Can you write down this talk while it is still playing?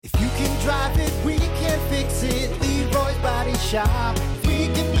drive it, we can fix it. Leroy's Body Shop. We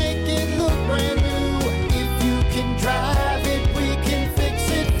can make it look brand new. If you can drive it, we can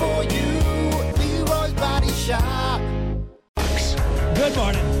fix it for you. Leroy's Body Shop. Good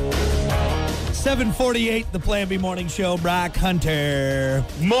morning. 7:48, the Plan B Morning Show. Brock Hunter.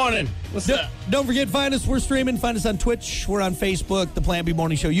 Morning. What's up? Don't forget, find us. We're streaming. Find us on Twitch. We're on Facebook, the Plan B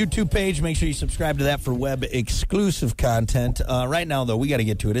Morning Show YouTube page. Make sure you subscribe to that for web exclusive content. Right now, though, we got to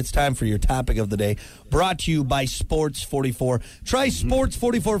get to it. It's time for your topic of the day, brought to you by Sports 44. Try Sports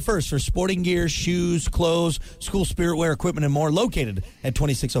 44 first for sporting gear, shoes, clothes, school spirit wear, equipment, and more. Located at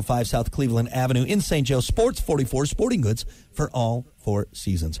 2605 South Cleveland Avenue in St. Joe. Sports 44, sporting goods for all 4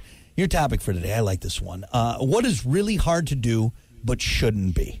 seasons. Your topic for today, I like this one. What is really hard to do but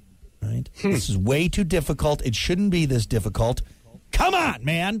shouldn't be? Right? This is way too difficult. It shouldn't be this difficult. Come on,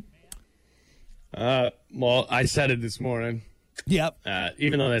 man. Well, I said it this morning. Yep.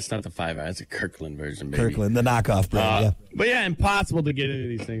 Even though that's not the 5-hour, it's a Kirkland version, baby. Kirkland, the knockoff brand, yeah. But yeah, impossible to get into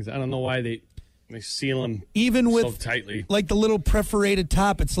these things. I don't know why they seal them even with so tightly. Like the little perforated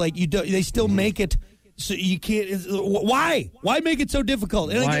top, it's like they still make it so you can't. Why? Why make it so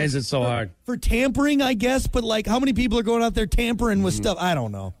difficult? And Why is it so hard? For tampering, I guess, but like how many people are going out there tampering with stuff? I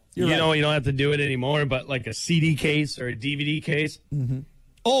don't know. You know, you don't have to do it anymore, but like a CD case or a DVD case. Mm-hmm.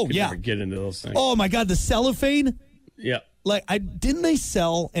 Oh, yeah. Never get into those things. Oh, my God, the cellophane? Yeah. Like, didn't they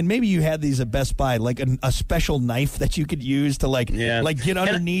sell, and maybe you had these at Best Buy, like a special knife that you could use to, like get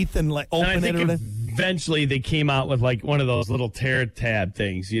underneath and open it or whatever? Eventually, they came out with, like, one of those little tear tab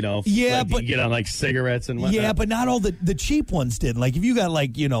things, you know? Yeah, like but you get on, like, cigarettes and whatnot. Yeah, but not all the cheap ones did. Like, if you got,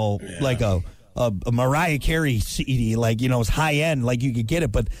 like, like a Mariah Carey CD, like, it's high end, like you could get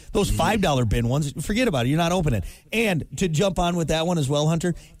it, but those $5 bin ones, forget about it. You're not opening it. And to jump on with that one as well,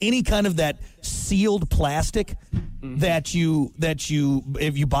 Hunter, any kind of that sealed plastic that you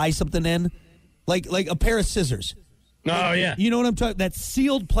if you buy something in, like a pair of scissors. Oh, yeah. You know what I'm talking? That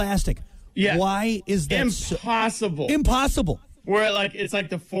sealed plastic. Yeah. Why is that impossible? Impossible. Where it's like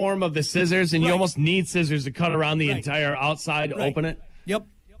the form of the scissors, and you almost need scissors to cut around the entire outside to open it. Yep.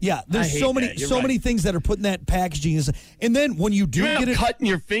 Yeah, there's so many things that are put in that packaging, and then when you do get it, cutting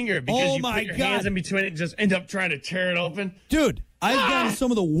your finger because you put your God. hands in between it and just end up trying to tear it open. Dude, I've gotten some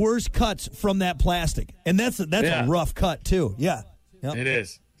of the worst cuts from that plastic, and that's a rough cut too. Yeah, yep. It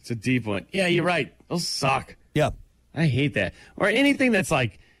is. It's a deep one. Yeah, you're right. Those suck. Yeah, I hate that. Or anything that's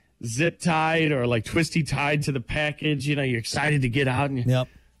like zip tied or like twisty tied to the package. You know, you're excited to get out and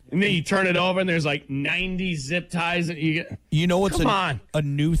And then you turn it over, and there's like 90 zip ties. And you know what's a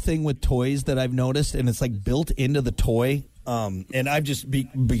new thing with toys that I've noticed, and it's like built into the toy. And I've just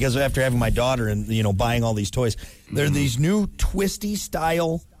because after having my daughter and buying all these toys, there are these new twisty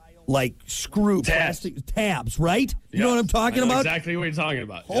style like screw plastic tabs, right? You know what I'm talking about? Exactly what you're talking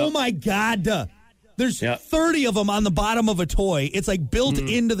about. Oh my God. There's 30 of them on the bottom of a toy. It's like built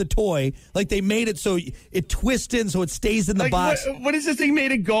into the toy. Like they made it so it twists in so it stays in the box. What is this thing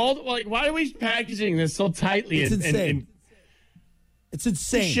made of gold? Like, why are we packaging this so tightly? It's insane. It's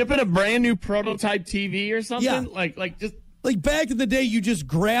insane. Shipping a brand new prototype TV or something? Yeah. Like back in the day, you just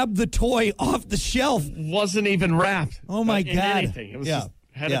grabbed the toy off the shelf. Wasn't even wrapped. Oh my God. Anything. It was just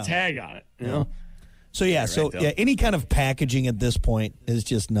had a tag on it. You know? So any kind of packaging at this point is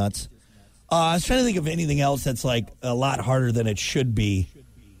just nuts. I was trying to think of anything else that's like a lot harder than it should be.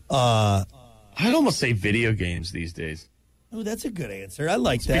 I'd almost say video games these days. Oh, that's a good answer. I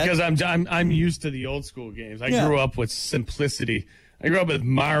like that because I'm used to the old school games. I grew up with simplicity. I grew up with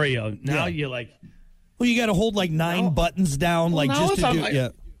Mario. Now you well, you got to hold like 9 buttons down, just to do.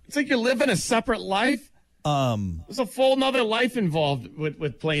 It's like you're living a separate life. There's a full nother life involved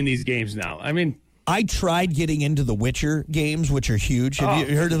with playing these games now. I mean, I tried getting into the Witcher games, which are huge. Have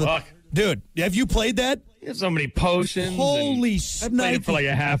you heard of them? Dude, have you played that? You have so many potions. Holy snipes. I played it for like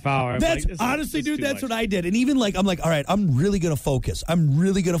a half hour. That's honestly, dude, that's what I did. And even I'm like, all right, I'm really going to focus. I'm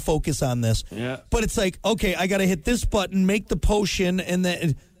really going to focus on this. Yeah. But it's like, okay, I got to hit this button, make the potion, and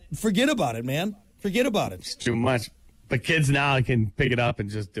then forget about it, man. Forget about it. It's too much. But kids now can pick it up and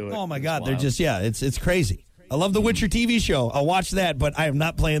just do it. Oh, my God. They're just, it's crazy. I love the Witcher TV show. I'll watch that, but I am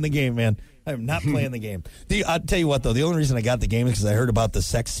not playing the game, man. I am not playing the game. I'll tell you what, though. The only reason I got the game is because I heard about the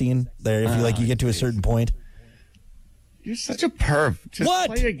sex scene there. If you get to a certain point. You're such a perv. Just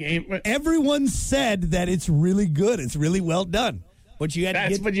play a game. Everyone said that it's really good. It's really well done. But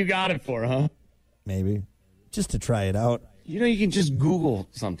That's what you got it for, huh? Maybe. Just to try it out. You can just Google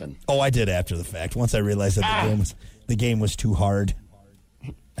something. Oh, I did after the fact. Once I realized that the game was too hard,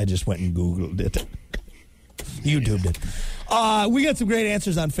 I just went and Googled it. YouTubed it. We got some great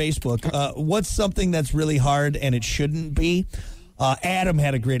answers on Facebook. What's something that's really hard and it shouldn't be? Adam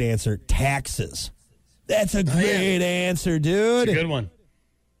had a great answer. Taxes. That's a great answer, dude. It's a good one.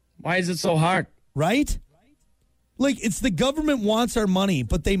 Why is it so hard? Right? Like, it's the government wants our money,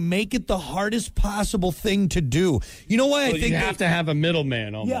 but they make it the hardest possible thing to do. You know why I think you have to have a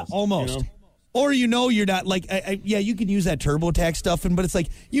middleman almost. Yeah, almost. You know? Or you're not, like, you can use that TurboTax stuff, but it's like,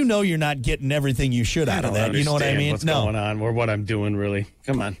 you're not getting everything you should out of that. You know what I mean? What's going on or what I'm doing, really.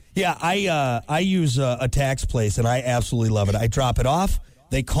 Come on. Yeah, I use a tax place, and I absolutely love it. I drop it off.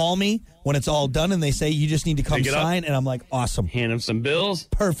 They call me when it's all done, and they say, you just need to come sign, and I'm like, awesome. Hand them some bills.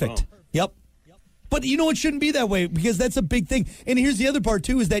 Perfect. Oh. Yep. But it shouldn't be that way because that's a big thing. And here's the other part,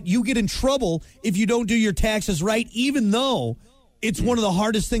 too, is that you get in trouble if you don't do your taxes right, even though it's one of the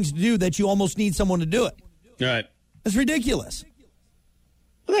hardest things to do that you almost need someone to do it. Right. It's ridiculous.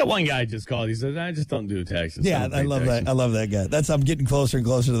 Well, that one guy just called. He said, I just don't do taxes. Yeah, I love that. I love that guy. I'm getting closer and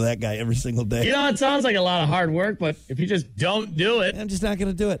closer to that guy every single day. It sounds like a lot of hard work, but if you just don't do it. I'm just not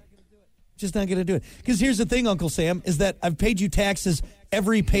going to do it. Just not going to do it. Because here's the thing, Uncle Sam, is that I've paid you taxes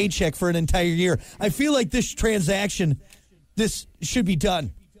every paycheck for an entire year. I feel like this transaction, this should be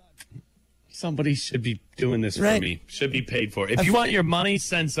done. Somebody should be doing this for me. Should be paid for. If you want your money,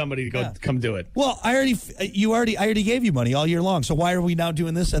 send somebody to come do it. Well, I already gave you money all year long. So why are we now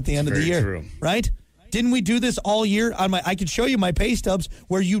doing this at the end of the year? True. Right? Didn't we do this all year? I could show you my pay stubs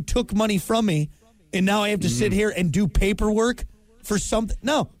where you took money from me, and now I have to sit here and do paperwork for something.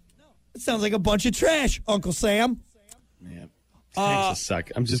 No, it sounds like a bunch of trash, Uncle Sam. Yeah, taxes suck.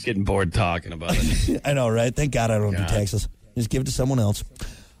 I'm just getting bored talking about it. I know, right? Thank God I don't do taxes. Just give it to someone else.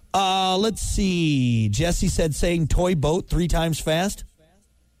 Let's see. Jesse said saying toy boat 3 times fast.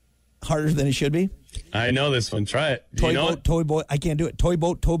 Harder than it should be. I know this one. Try it. Toy boat, toy boy. I can't do it. Toy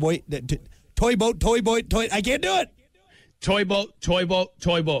boat, toy boy. Toy boat, toy boy, toy. I can't do it. Toy boat, toy boat,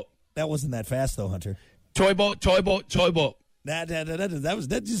 toy boat. That wasn't that fast, though, Hunter. Toy boat, toy boat, toy boat. That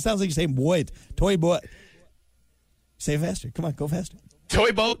just sounds like you're saying boy. Toy boy. Say it faster. Come on, go faster.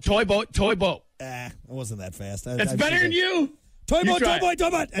 Toy boat, toy boat, toy boat. It wasn't that fast. It's better than you. Toy boat, toy boat, toy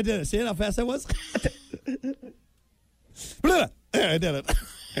boat. I did it. See how fast that was? I did it.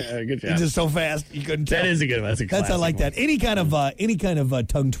 Good job. It's just so fast you couldn't tell. That is a good one. That's a classic I like that. Any kind of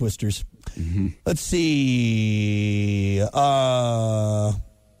tongue twisters. Mm-hmm. Let's see.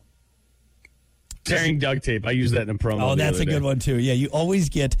 Tearing duct tape. I use that in a promo. Oh, that's a good one too. Yeah, you always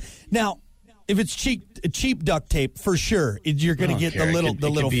get now. If it's cheap duct tape, for sure, you're going to get the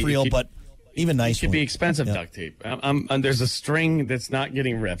little frill, but even nice. It could be expensive duct tape. There's a string that's not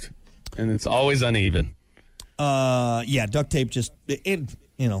getting ripped, and it's always uneven. Duct tape just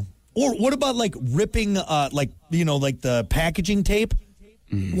Or what about like ripping, like the packaging tape?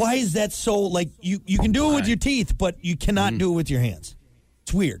 Mm. Why is that so? Like you can do it with your teeth, but you cannot do it with your hands.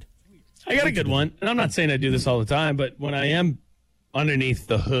 It's weird. I got a good one, and I'm not saying I do this all the time, but when I am underneath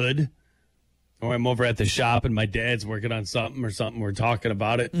the hood, or I'm over at the shop and my dad's working on something, we're talking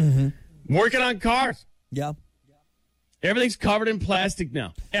about it, working on cars. Yeah. Everything's covered in plastic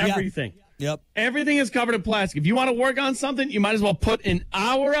now. Everything. Yep. Everything is covered in plastic. If you want to work on something, you might as well put an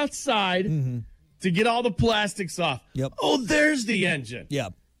hour outside to get all the plastics off. Yep. Oh, there's the engine.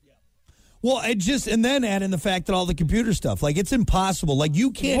 Yep. Well, and then add in the fact that all the computer stuff, like it's impossible. Like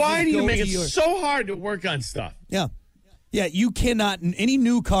you can't. Why do you make it so hard to work on stuff? Yeah. Yeah, you cannot, in any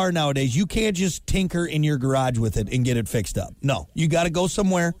new car nowadays, you can't just tinker in your garage with it and get it fixed up. No, you got to go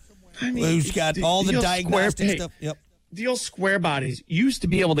somewhere who's got all the diagnostic stuff. Yep. The old square bodies used to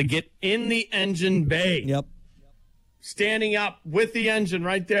be able to get in the engine bay. Yep. Standing up with the engine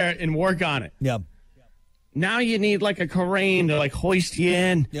right there and work on it. Yep. Now you need like a crane to like hoist you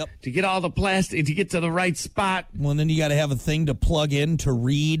in to get all the plastic, to get to the right spot. Well, then you got to have a thing to plug in to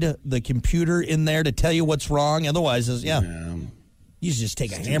read the computer in there to tell you what's wrong. Otherwise, you just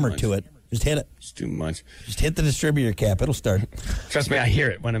take a hammer to it. Just hit it. It's too much. Just hit the distributor cap. It'll start. Trust me, I hear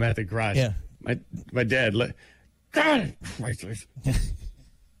it when I'm at the garage. Yeah. My dad, God, priceless.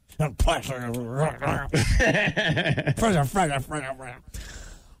 Let's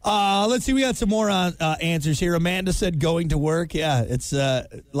see. We got some more answers here. Amanda said going to work. Yeah, it's a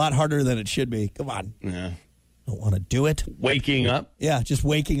lot harder than it should be. Come on. Yeah. Don't want to do it. Waking up. Yeah, just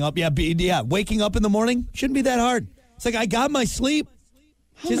waking up. Yeah, waking up in the morning shouldn't be that hard. It's like I got my sleep.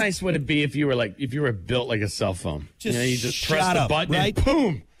 How nice would it be if you were built like a cell phone? You just press the button and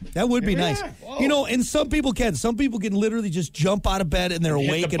boom. That would be nice. Whoa. And some people can. Some people can literally just jump out of bed and they're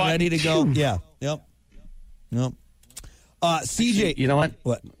awake and ready to go. Yeah. Yep. CJ. You know what?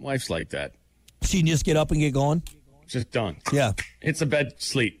 What? Wife's like that. She can just get up and get going? Just done. Yeah. It's a bed,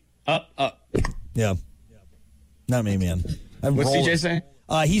 sleep. Up. Yeah. Not me, man. What's CJ saying?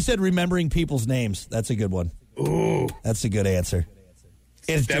 He said remembering people's names. That's a good one. Ooh. That's a good answer.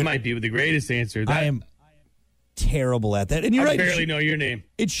 That might be the greatest answer. I am terrible at that. And you're right. I barely know your name.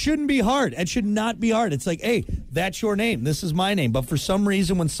 It shouldn't be hard. It should not be hard. It's like, hey, that's your name. This is my name. But for some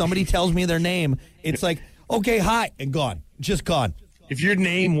reason, when somebody tells me their name, it's like, okay, hi, and gone. Just gone. If your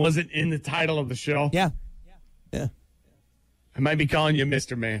name wasn't in the title of the show, Yeah. I might be calling you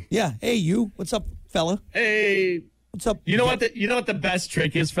Mr. Man. Yeah. Hey, you. What's up, fella? Hey. What's up? You know what the best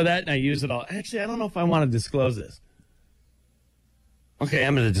trick is for that? And I use it all. Actually, I don't know if I want to disclose this. Okay,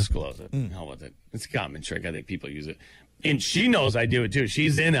 I'm going to disclose it. Hell with it. It's a common trick. I think people use it. And she knows I do it too.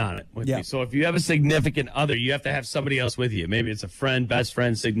 She's in on it with me. So if you have a significant other, you have to have somebody else with you. Maybe it's a friend, best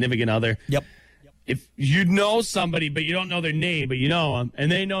friend, significant other. Yep. If you know somebody, but you don't know their name, but you know them,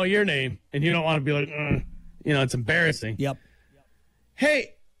 and they know your name, and you don't want to be like, it's embarrassing. Yep.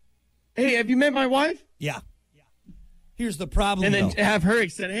 Hey, have you met my wife? Yeah. Here's the problem, And then though. have her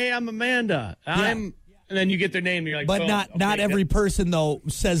extend, hey, I'm Amanda. And then you get their name, and you're like, But not every person, though,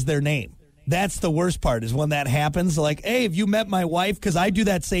 says their name. That's the worst part is when that happens. Like, hey, have you met my wife? Because I do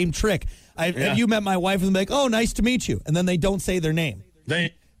that same trick. Have you met my wife? And they're like, oh, nice to meet you. And then they don't say their name.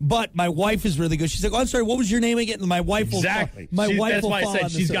 But my wife is really good. She's like, oh, I'm sorry, what was your name again? And my wife will fall. That's why I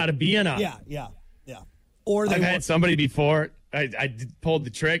said she's got to be in on it. Yeah. Or I've had somebody before. I pulled the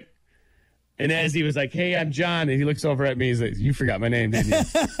trick. And as he was like, hey, I'm John, and he looks over at me, he's like, you forgot my name, didn't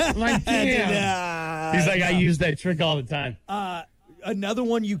you? I'm like, damn. He's like, I use that trick all the time. Another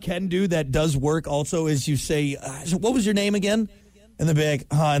one you can do that does work also is you say, so what was your name again? And they'll be like,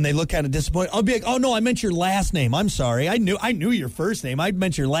 and they look kind of disappointed. I'll be like, oh, no, I meant your last name. I'm sorry. I knew your first name. I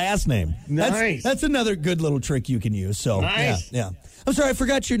meant your last name. Nice. That's another good little trick you can use. So, nice. Yeah. I'm sorry, I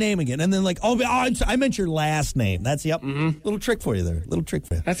forgot your name again. And then like, I meant your last name. That's, little trick for you there. Little trick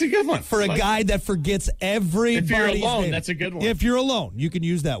for you. That's a good one. For a guy that forgets everybody's name. If you're alone, that's a good one. If you're alone, you can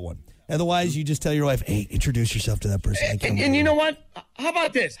use that one. Otherwise, you just tell your wife, hey, introduce yourself to that person. And you know what? How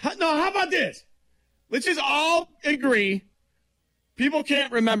about this? How about this? Let's just all agree people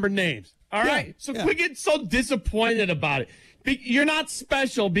can't remember names. All right? So quit getting so disappointed about it. You're not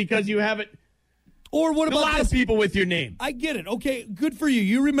special because you haven't. Or what about a lot of people with your name? I get it. Okay, good for you.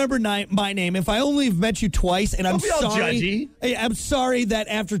 You remember my name. If I only have met you twice, and I'm Don't be all sorry. judgy. Hey, I'm sorry that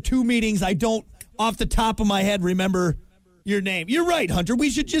after 2 meetings, I don't, off the top of my head, remember your name. You're right, Hunter. We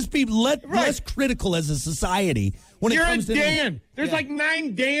should just be less critical as a society when it comes to You're a Dan. There's like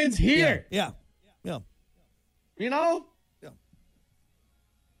 9 Dans here. Yeah. You know?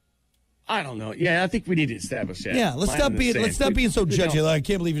 I don't know. Yeah, I think we need to establish that. Yeah, let's stop being so judgy. Like, I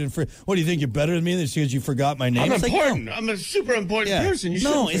can't believe you didn't. What do you think? You're better than me? That's because you forgot my name. I'm it's important. Like, I'm a super important person. You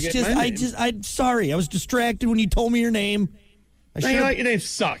it's just I'm sorry. I was distracted when you told me your name. Your name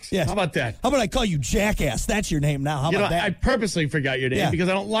sucks. Yes. How about that? How about I call you Jackass? That's your name now. How about that? I purposely forgot your name because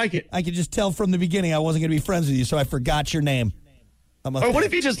I don't like it. I could just tell from the beginning I wasn't going to be friends with you, so I forgot your name. Or what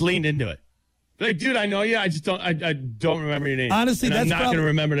if you just leaned into it? Like, dude, I know you. I just don't. I don't remember your name. Honestly, I'm not going to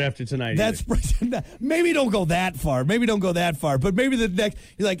remember it after tonight. Maybe don't go that far. But maybe the next.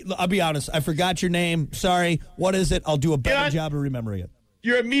 You're like, I'll be honest. I forgot your name. Sorry. What is it? I'll do a better job of remembering it.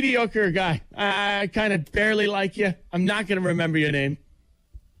 You're a mediocre guy. I kind of barely like you. I'm not going to remember your name.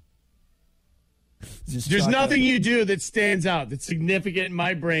 There's nothing you do that stands out, that's significant in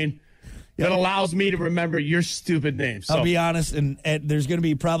my brain, that allows me to remember your stupid name. So. I'll be honest, and there's going to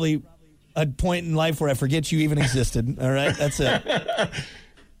be probably a point in life where I forget you even existed. All right? That's it.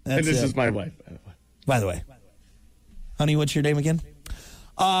 And this is my wife, by the way. Honey, what's your name again?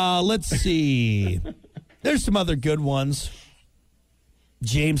 Let's see. There's some other good ones.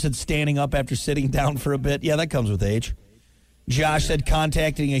 James said standing up after sitting down for a bit. Yeah, that comes with age. Josh said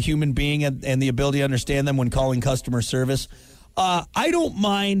contacting a human being and the ability to understand them when calling customer service. I don't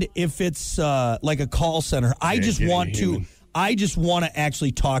mind if it's like a call center. I just want to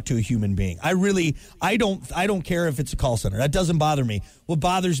actually talk to a human being. I don't care if it's a call center. That doesn't bother me. What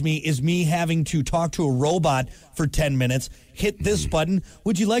bothers me is me having to talk to a robot for 10 minutes, hit this button.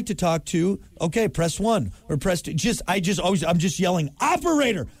 Would you like to talk to? Okay, press 1 or press 2. I'm just yelling,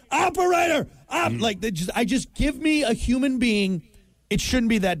 operator. Just give me a human being. It shouldn't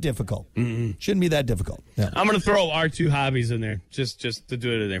be that difficult. Shouldn't be that difficult. Yeah. I'm going to throw our 2 hobbies in there just to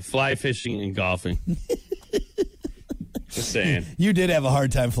do it in there. Fly fishing and golfing. Just saying. You did have a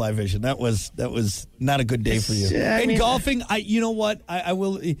hard time fly fishing. That was not a good day for you. Golfing, you know what? I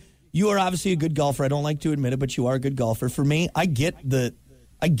will. You are obviously a good golfer. I don't like to admit it, but you are a good golfer. For me, I get the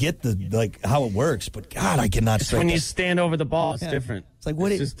like how it works, but God, I cannot. When you stand over the ball, it's different. It's like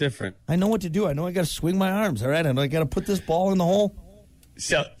what? It's just different. I know what to do. I know I got to swing my arms. All right, I know I got to put this ball in the hole.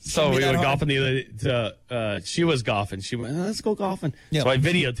 So we were golfing the other. She was golfing. She went, let's go golfing. Yep. So I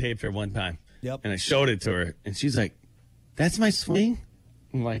videotaped her one time. Yep. And I showed it to her, and she's like, "That's my swing?"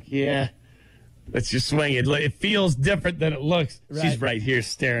 I'm like, "Yeah, that's your swing. It feels different than it looks." Right. She's right here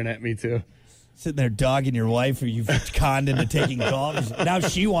staring at me, too. Sitting there dogging your wife who you've conned into taking golf. Now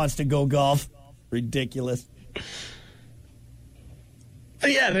she wants to go golf. Ridiculous.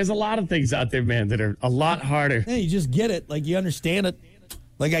 But yeah, there's a lot of things out there, man, that are a lot harder. Yeah, you just get it. Like, you understand it.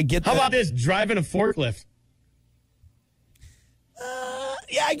 Like, I get that. How about this? Driving a forklift.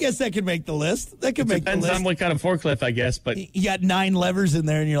 Yeah, I guess that could make the list. That could make the Depends list. on what kind of forklift, I guess. But You got 9 levers in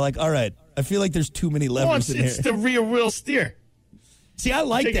there, and you're like, all right, I feel like there's too many levers in it's here. the rear wheel steer. See, I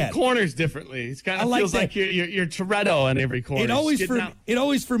like Taking that. corners differently. It's kind I of like feels that. like you're Toretto on every corner. It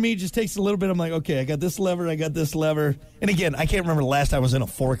always for me just takes a little bit. I'm like, okay, I got this lever, I got this lever. And again, I can't remember the last time I was in a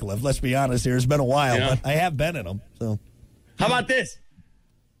forklift. Let's be honest here. It's been a while, Yeah. but I have been in them. So How about this?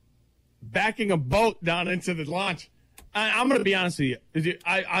 Backing a boat down into the launch. I'm going to be honest with you.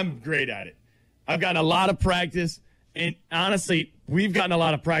 I'm great at it. I've gotten a lot of practice. And honestly, we've gotten a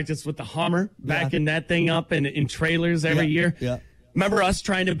lot of practice with the Hummer, backing that thing up in trailers every year. Yeah. Remember us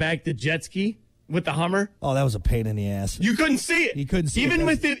trying to back the jet ski with the Hummer? Oh, that was a pain in the ass. You couldn't see it. You couldn't see it. Even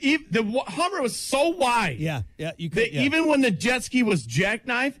with the Hummer was so wide. Yeah, you could. That even when the jet ski was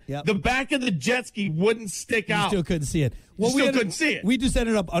jackknifed, Yep. the back of the jet ski wouldn't stick You out. still couldn't see it. Couldn't see it. We just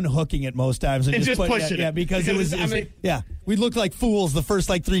ended up unhooking it most times and just pushing it. Yeah, because it was. We looked like fools the first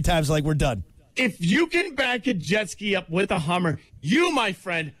 3 times. Like, we're done. If you can back a jet ski up with a Hummer, you, my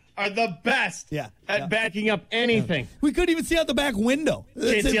friend, are the best at backing up anything. We couldn't even see out the back window. Can't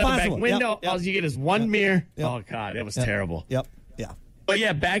It's see out the impossible. back window. Yep. All you get is one mirror. Yep. Oh, God, it was terrible. Yep. Yeah. But,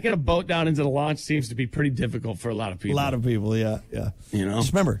 yeah, backing a boat down into the launch seems to be pretty difficult for a lot of A people. lot of people. Yeah. You know?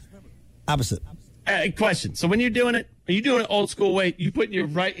 Just remember, opposite. Question. So when you're doing it, are you doing it old school way? You putting your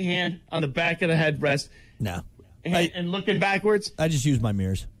right hand on the back of the headrest No. and looking backwards? I just use my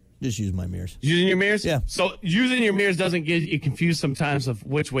mirrors. Using Using your mirrors? Yeah. So using your mirrors doesn't get you confused sometimes of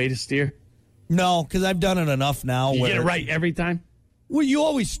which way to steer? No, because I've done it enough now. You get it right every time? Well, you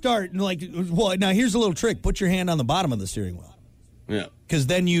always start now here's a little trick. Put your hand on the bottom of the steering wheel. Yeah. Because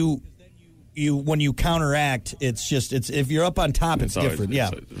then you when you counteract, it's if you're up on top, it's always- different.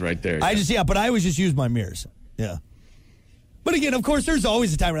 it's right there. But I always just use my mirrors. Yeah. But again, of course, there's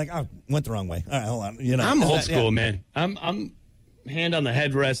always a time where went the wrong way. All right, hold on. I'm old school, man. I'm hand on the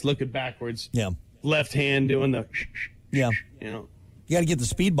headrest, looking backwards. Yeah. Left hand doing the. Yeah. You know. You got to get the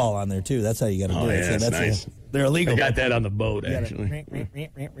speed ball on there too. That's how you got to do it. Yeah, that's nice. They're illegal. I got that on the boat actually.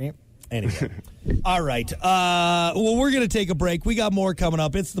 Anyway. All right. Well, we're going to take a break. We got more coming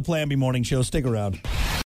up. It's the Plan B Morning Show. Stick around.